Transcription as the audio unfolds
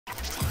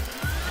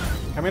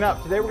Coming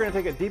up, today we're going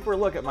to take a deeper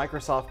look at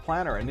Microsoft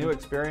Planner, a new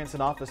experience in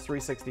Office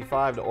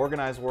 365 to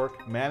organize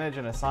work, manage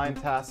and assign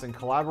tasks, and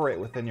collaborate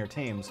within your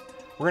teams.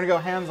 We're going to go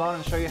hands-on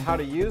and show you how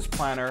to use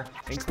Planner,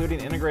 including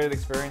integrated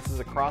experiences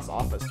across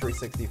Office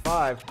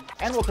 365,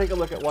 and we'll take a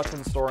look at what's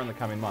in store in the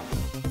coming months.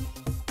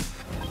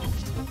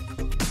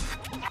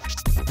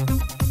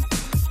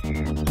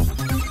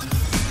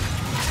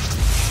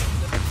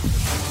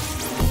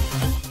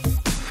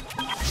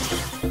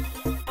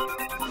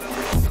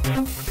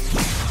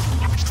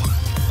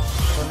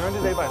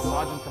 Today by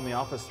Sajjan from the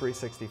Office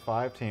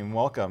 365 team.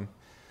 Welcome.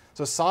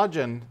 So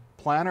Sajjan,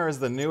 Planner is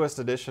the newest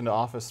addition to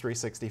Office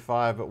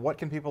 365, but what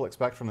can people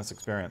expect from this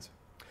experience?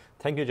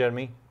 Thank you,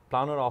 Jeremy.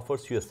 Planner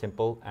offers you a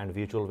simple and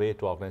visual way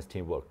to organize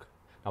teamwork.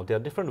 Now, there are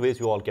different ways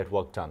you all get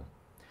work done.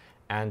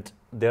 And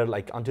they're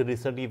like, until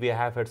recently, we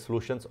have had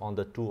solutions on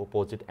the two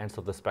opposite ends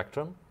of the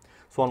spectrum.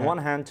 So on one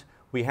hand,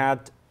 we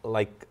had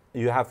like,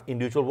 you have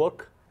individual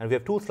work, and we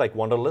have tools like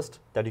Wunderlist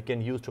that you can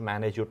use to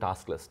manage your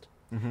task list.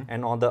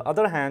 And on the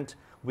other hand,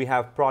 we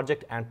have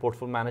project and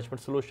portfolio management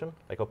solution,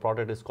 like our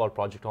product is called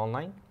Project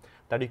Online,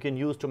 that you can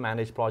use to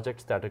manage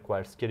projects that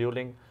require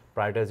scheduling,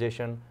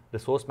 prioritization,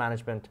 resource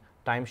management,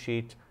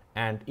 timesheet,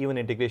 and even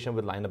integration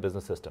with line of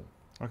business system.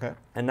 Okay.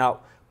 And now,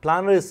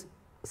 Planner is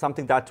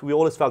something that we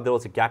always felt there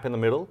was a gap in the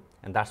middle,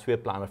 and that's where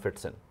Planner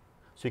fits in.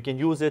 So you can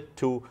use it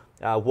to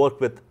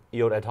work with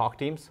your ad hoc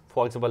teams.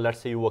 For example,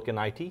 let's say you work in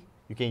IT,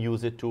 you can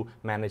use it to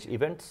manage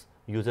events,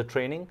 user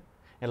training,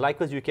 and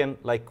likewise, you can,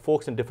 like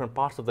folks in different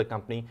parts of the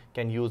company,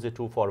 can use it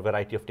too for a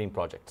variety of team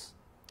projects.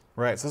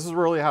 Right, so this is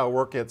really how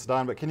work gets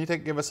done, but can you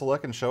give us a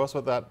look and show us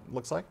what that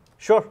looks like?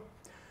 Sure.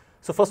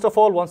 So first of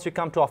all, once you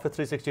come to Office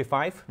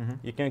 365,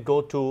 you can go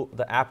to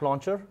the app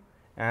launcher,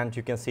 and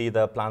you can see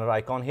the Planner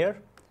icon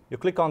here. You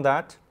click on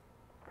that,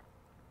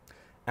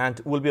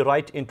 and we'll be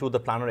right into the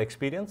Planner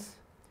experience.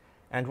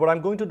 And what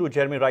I'm going to do,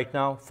 Jeremy, right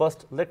now,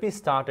 first, let me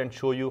start and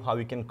show you how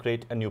you can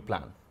create a new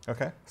plan.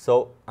 Okay.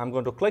 So I'm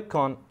going to click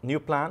on New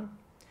Plan.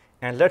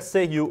 And let's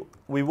say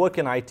we work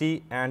in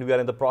IT and we are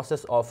in the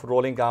process of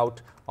rolling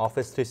out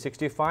Office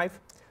 365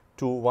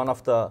 to one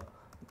of the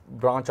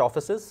branch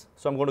offices.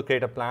 So I'm going to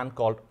create a plan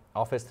called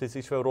Office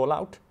 365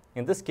 Rollout.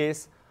 In this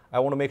case, I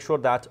want to make sure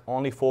that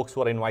only folks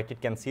who are invited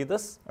can see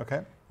this.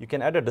 Okay. You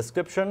can add a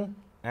description,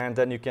 and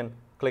then you can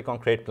click on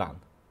Create Plan.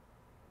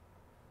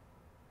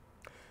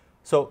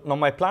 So now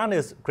my plan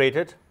is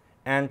created,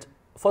 and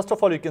first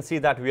of all, you can see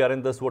that we are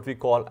in this what we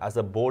call as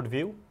a board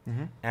view.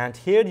 And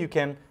here you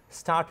can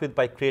start with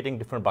by creating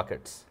different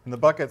buckets. And the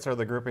buckets are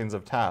the groupings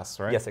of tasks,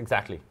 right? Yes,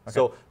 exactly. Okay.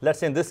 So let's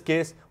say in this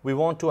case, we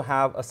want to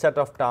have a set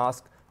of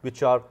tasks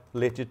which are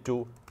related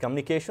to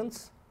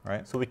communications.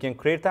 Right. So we can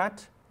create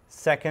that.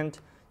 Second,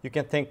 you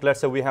can think, let's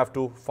say we have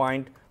to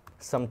find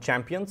some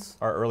champions.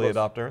 Our early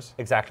adopters.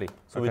 Exactly.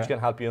 So Okay. which can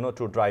help you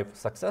to drive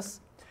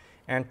success.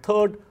 And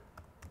third,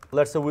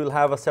 let's say we'll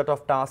have a set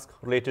of tasks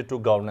related to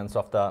governance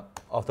of the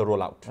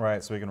rollout.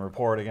 Right, so we can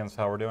report against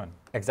how we're doing.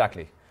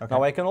 Exactly. Okay.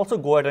 Now I can also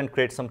go ahead and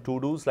create some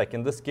to-dos. Like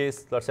in this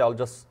case, let's say I'll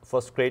just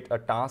first create a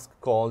task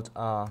called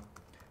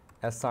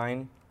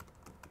assign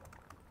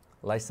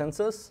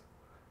licenses,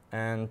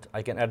 and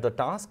I can add the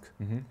task.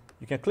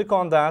 You can click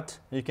on that.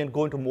 You can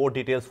go into more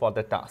details for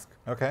the task.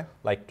 Okay.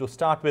 Like to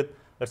start with,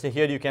 let's say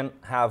here you can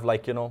have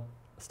like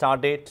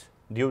start date,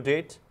 due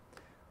date.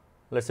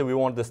 Let's say we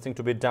want this thing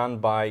to be done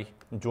by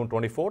June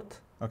 24th.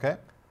 Okay.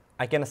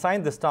 I can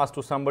assign this task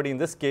to somebody. In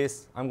this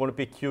case, I'm going to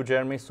pick you,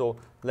 Jeremy. So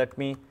let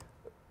me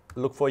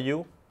look for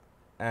you.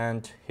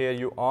 And here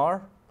you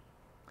are.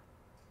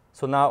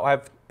 So now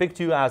I've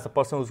picked you as the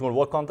person who's going to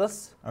work on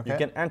this. Okay. You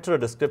can enter a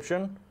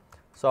description.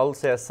 So I'll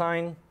say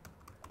assign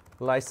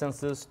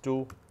licenses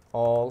to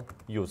all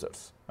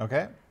users.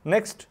 Okay.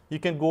 Next, you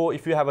can go,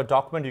 if you have a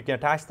document, you can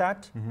attach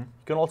that. You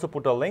can also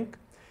put a link.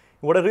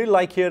 What I really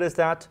like here is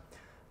that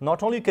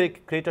not only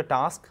create a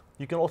task,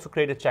 you can also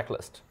create a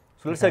checklist.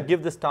 So let's say I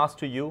give this task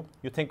to you.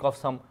 You think of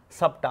some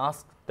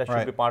sub-tasks that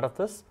should be part of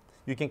this.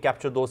 You can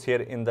capture those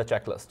here in the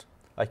checklist.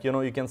 Like,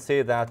 you can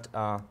say that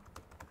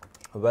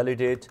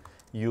validate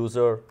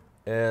user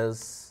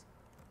is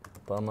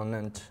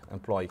permanent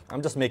employee.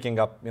 I'm just making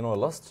up, a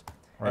list.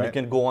 Right. And you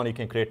can go on, you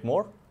can create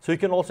more. So you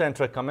can also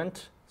enter a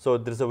comment. So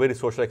there's a very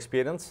social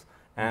experience.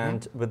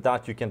 And with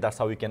that, that's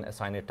how you can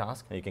assign a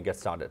task and you can get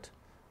started.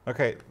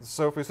 Okay,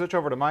 so if we switch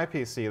over to my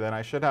PC, then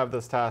I should have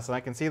this task, and I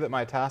can see that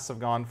my tasks have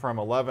gone from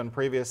 11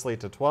 previously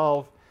to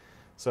 12.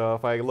 So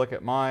if I look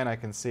at mine, I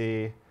can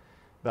see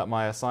that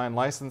my assigned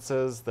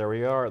licenses, there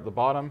we are at the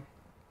bottom.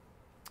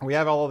 We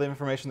have all of the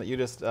information that you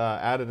just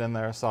added in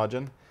there,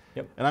 Sajjan.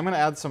 Yep. And I'm going to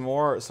add some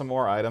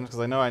more items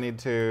because I know I need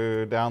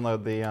to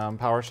download the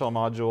PowerShell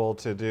module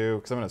to do,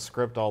 because I'm going to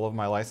script all of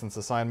my license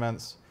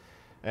assignments.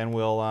 And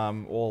we'll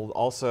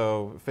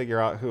also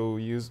figure out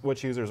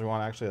which users we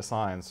want to actually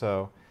assign.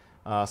 So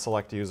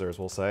select users,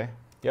 we'll say.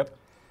 Yep.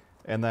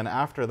 And then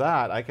after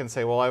that, I can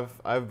say, well,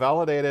 I've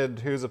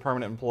validated who's a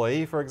permanent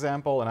employee, for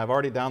example, and I've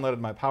already downloaded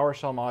my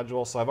PowerShell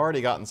module, so I've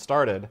already gotten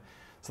started.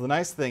 So the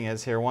nice thing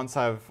is here, once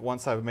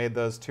I've made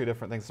those two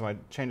different things,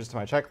 changes to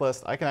my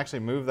checklist, I can actually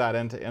move that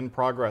into in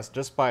progress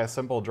just by a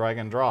simple drag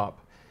and drop.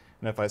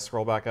 And if I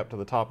scroll back up to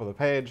the top of the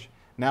page,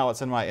 now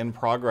it's in my in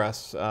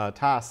progress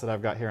tasks that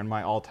I've got here in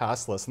my all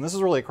tasks list. And this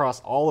is really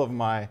across all of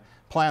my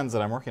plans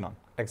that I'm working on.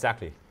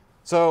 Exactly.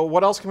 So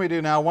what else can we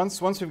do now?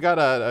 Once we've got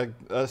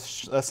a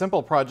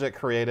simple project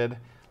created,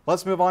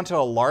 let's move on to a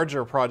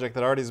larger project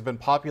that already has been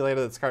populated,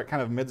 that's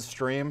kind of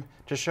midstream,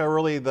 to show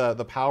really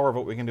the power of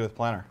what we can do with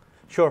Planner.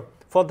 Sure.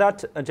 For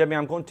that, Jeremy,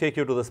 I'm going to take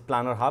you to this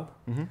Planner Hub.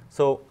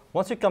 So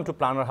once you come to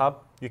Planner Hub,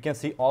 you can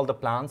see all the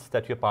plans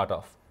that you're part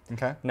of.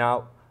 Okay.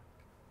 Now,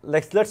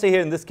 let's say here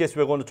in this case,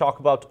 we're going to talk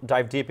about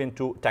dive deep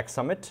into Tech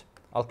Summit.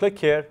 I'll click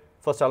here.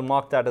 First, I'll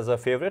mark that as a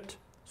favorite.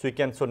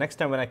 So next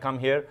time when I come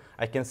here,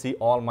 I can see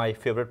all my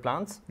favorite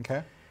plans.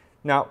 Okay.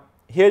 Now,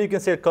 here you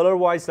can say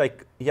color-wise,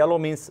 like yellow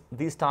means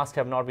these tasks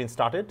have not been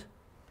started,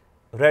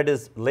 red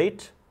is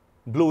late,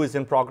 blue is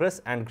in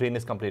progress, and green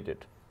is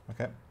completed.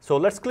 Okay. So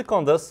let's click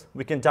on this.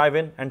 We can dive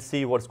in and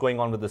see what's going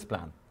on with this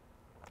plan.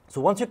 So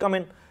once you come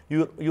in,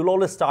 you'll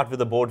always start with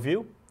the board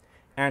view.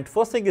 And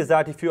first thing is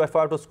that if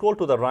I were to scroll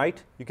to the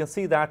right, you can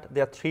see that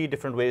there are 3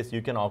 different ways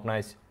you can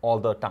organize all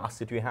the tasks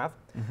that you have.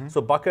 So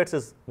buckets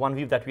is one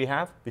view that we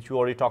have, which we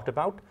already talked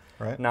about.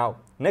 Right. Now,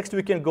 next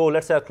we can go,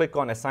 let's say I click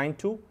on assign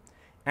to.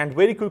 And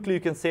very quickly you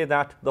can say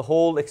that the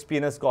whole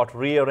experience got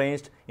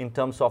rearranged in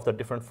terms of the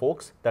different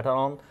folks that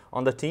are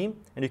on the team.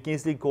 And you can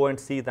easily go and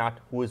see that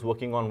who is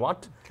working on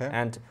what,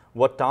 and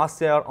what tasks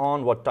they are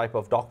on, what type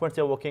of documents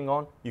they're working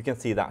on. You can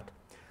see that.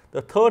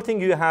 The third thing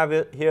you have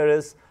here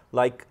is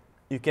like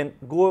you can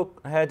go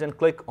ahead and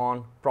click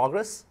on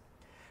progress.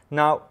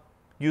 Now,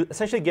 you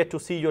essentially get to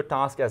see your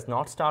task as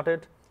not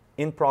started,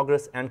 in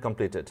progress, and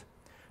completed.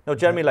 Now,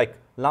 Jeremy, like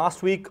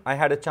last week, I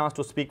had a chance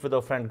to speak with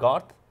our friend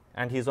Garth,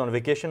 and he's on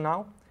vacation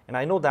now. And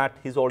I know that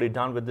he's already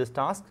done with this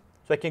task.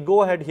 So I can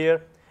go ahead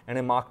here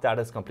and mark that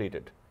as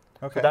completed.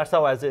 Okay. So that's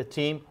how, as a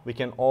team, we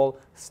can all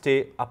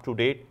stay up to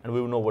date and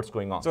we will know what's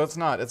going on. So it's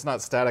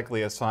not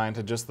statically assigned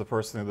to just the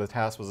person who the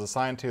task was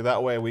assigned to.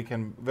 That way we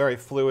can very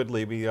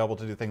fluidly be able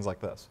to do things like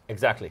this.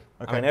 Exactly.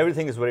 Okay. I mean,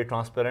 everything is very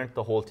transparent.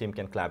 The whole team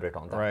can collaborate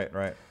on that. Right,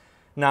 right.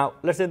 Now,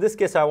 let's say in this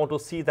case, I want to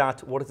see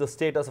that what is the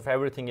status of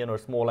everything.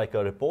 It's more like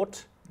a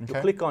report. Okay.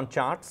 You click on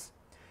charts,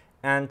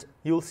 and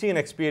you'll see an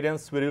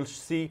experience where you'll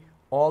see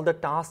all the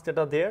tasks that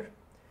are there.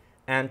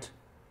 And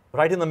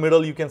right in the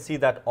middle, you can see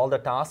that all the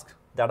tasks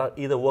that are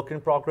either work in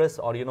progress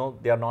or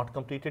they are not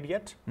completed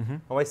yet.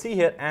 Now I see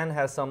here Anne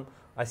has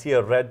I see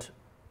a red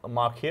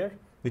mark here,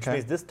 which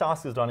means this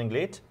task is running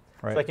late.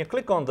 Right. So I can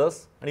click on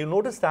this, and you'll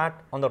notice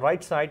that on the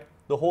right side,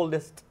 the whole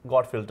list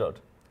got filtered.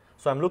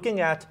 So I'm looking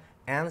at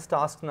Anne's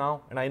task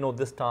now, and I know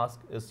this task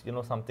is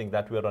something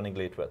that we're running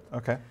late with.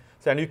 Okay.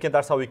 So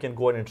that's how we can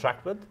go and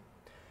interact with.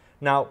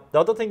 Now, the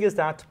other thing is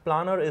that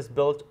Planner is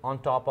built on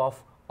top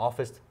of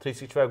Office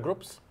 365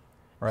 groups.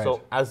 Right.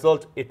 So as a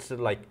result, it's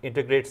like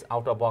integrates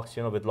out of box,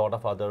 with a lot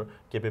of other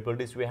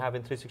capabilities we have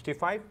in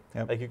 365.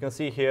 Yep. Like you can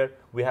see here,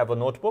 we have a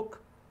notebook,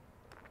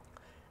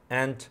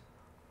 and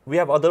we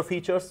have other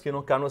features,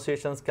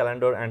 conversations,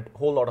 calendar, and a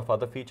whole lot of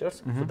other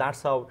features. So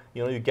that's how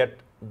you get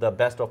the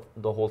best of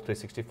the whole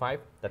 365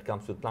 that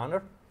comes with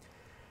Planner.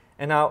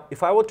 And now,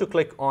 if I were to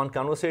click on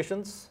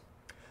conversations,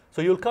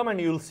 so you'll come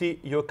and you'll see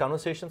your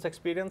conversations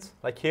experience.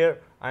 Like here,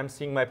 I'm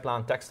seeing my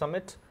plan Tech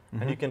Summit.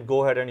 And you can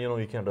go ahead and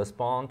you can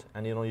respond,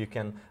 and you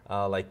can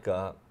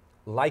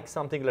like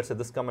something. Let's say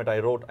this comment I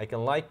wrote, I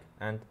can like,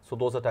 and so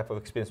those are the type of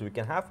experience we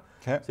can have.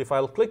 Okay. So if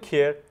I'll click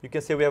here, you can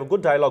say we have a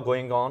good dialogue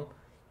going on.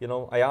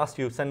 I asked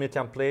you send me a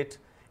template,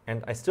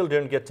 and I still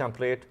didn't get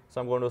template,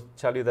 so I'm going to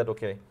tell you that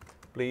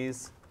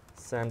please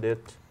send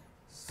it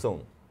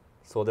soon,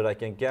 so that I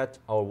can get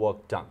our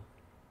work done.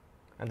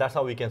 And that's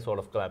how we can sort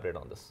of collaborate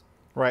on this.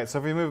 Right, so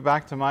if we move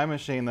back to my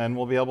machine, then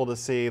we'll be able to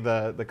see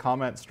the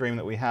comment stream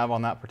that we have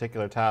on that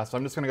particular task. So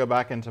I'm just going to go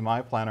back into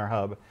my Planner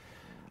Hub,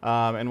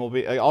 and I'll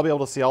be able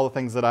to see all the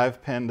things that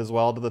I've pinned as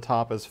well to the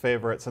top as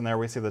favorites. And there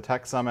we see the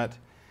Tech Summit.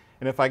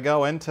 And if I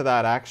go into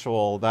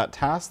that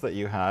task that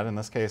you had, in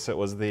this case it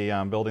was the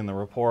building the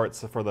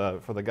reports for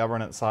the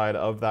governance side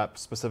of that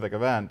specific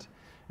event,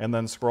 and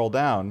then scroll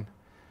down,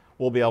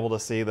 we'll be able to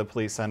see the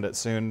please send it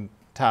soon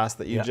task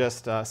that you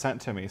just sent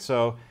to me.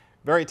 So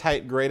very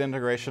tight, great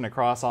integration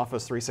across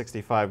Office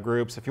 365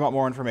 groups. If you want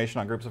more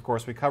information on groups, of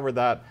course, we covered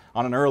that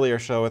on an earlier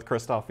show with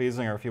Christoph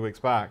Fiesinger a few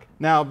weeks back.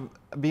 Now,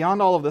 beyond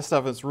all of this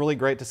stuff, it's really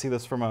great to see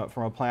this from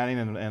a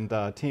planning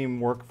and team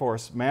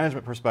workforce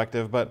management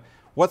perspective, but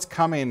what's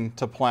coming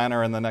to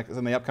Planner in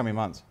the upcoming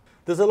months?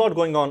 There's a lot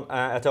going on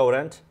at our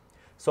end.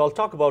 So I'll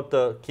talk about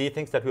the key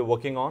things that we're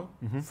working on.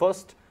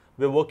 First,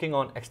 we're working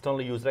on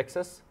external user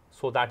access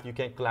so that you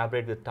can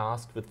collaborate with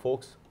tasks with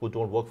folks who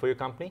don't work for your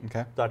company.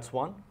 Okay. That's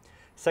one.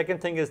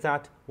 Second thing is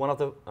that one of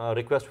the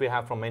requests we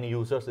have from many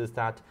users is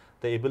that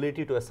the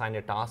ability to assign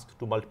a task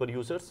to multiple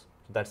users.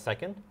 So that's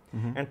second.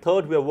 And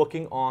third, we are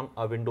working on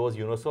a Windows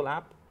Universal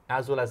app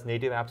as well as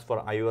native apps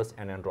for iOS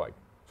and Android.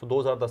 So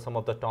those are some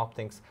of the top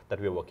things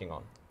that we're working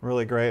on.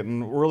 Really great,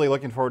 and really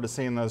looking forward to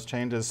seeing those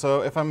changes.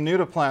 So if I'm new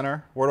to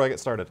Planner, where do I get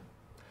started?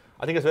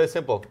 I think it's very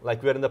simple.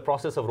 Like we're in the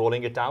process of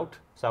rolling it out.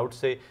 So I would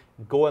say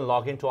go and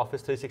log into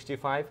Office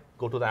 365,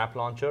 go to the app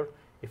launcher.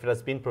 If it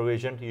has been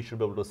provisioned, you should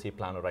be able to see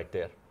Planner right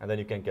there. And then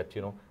you can get,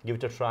 give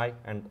it a try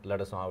and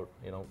let us know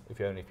how, if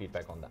you have any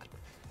feedback on that.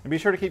 And be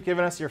sure to keep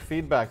giving us your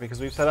feedback because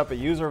we've set up a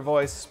user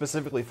voice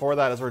specifically for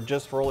that as we're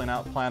just rolling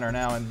out Planner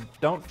now. And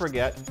don't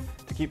forget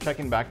to keep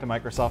checking back to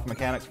Microsoft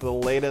Mechanics for the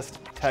latest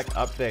tech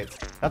updates.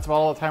 That's about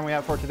all the time we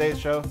have for today's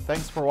show.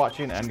 Thanks for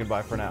watching and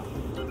goodbye for now.